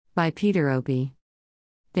By Peter Obi.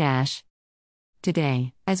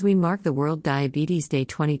 Today, as we mark the World Diabetes Day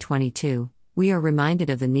 2022, we are reminded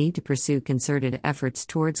of the need to pursue concerted efforts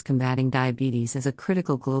towards combating diabetes as a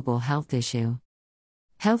critical global health issue.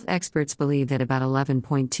 Health experts believe that about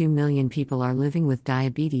 11.2 million people are living with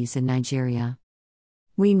diabetes in Nigeria.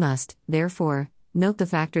 We must, therefore, note the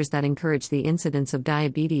factors that encourage the incidence of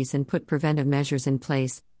diabetes and put preventive measures in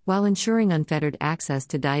place, while ensuring unfettered access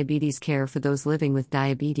to diabetes care for those living with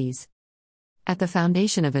diabetes. At the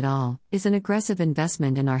foundation of it all is an aggressive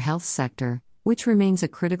investment in our health sector, which remains a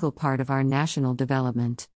critical part of our national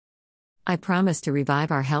development. I promise to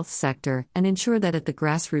revive our health sector and ensure that at the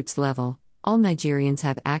grassroots level, all Nigerians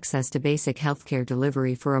have access to basic healthcare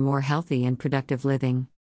delivery for a more healthy and productive living.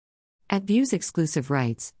 At Views Exclusive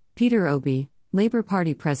Rights, Peter Obi, Labour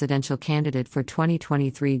Party presidential candidate for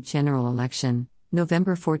 2023 general election,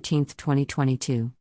 November 14, 2022.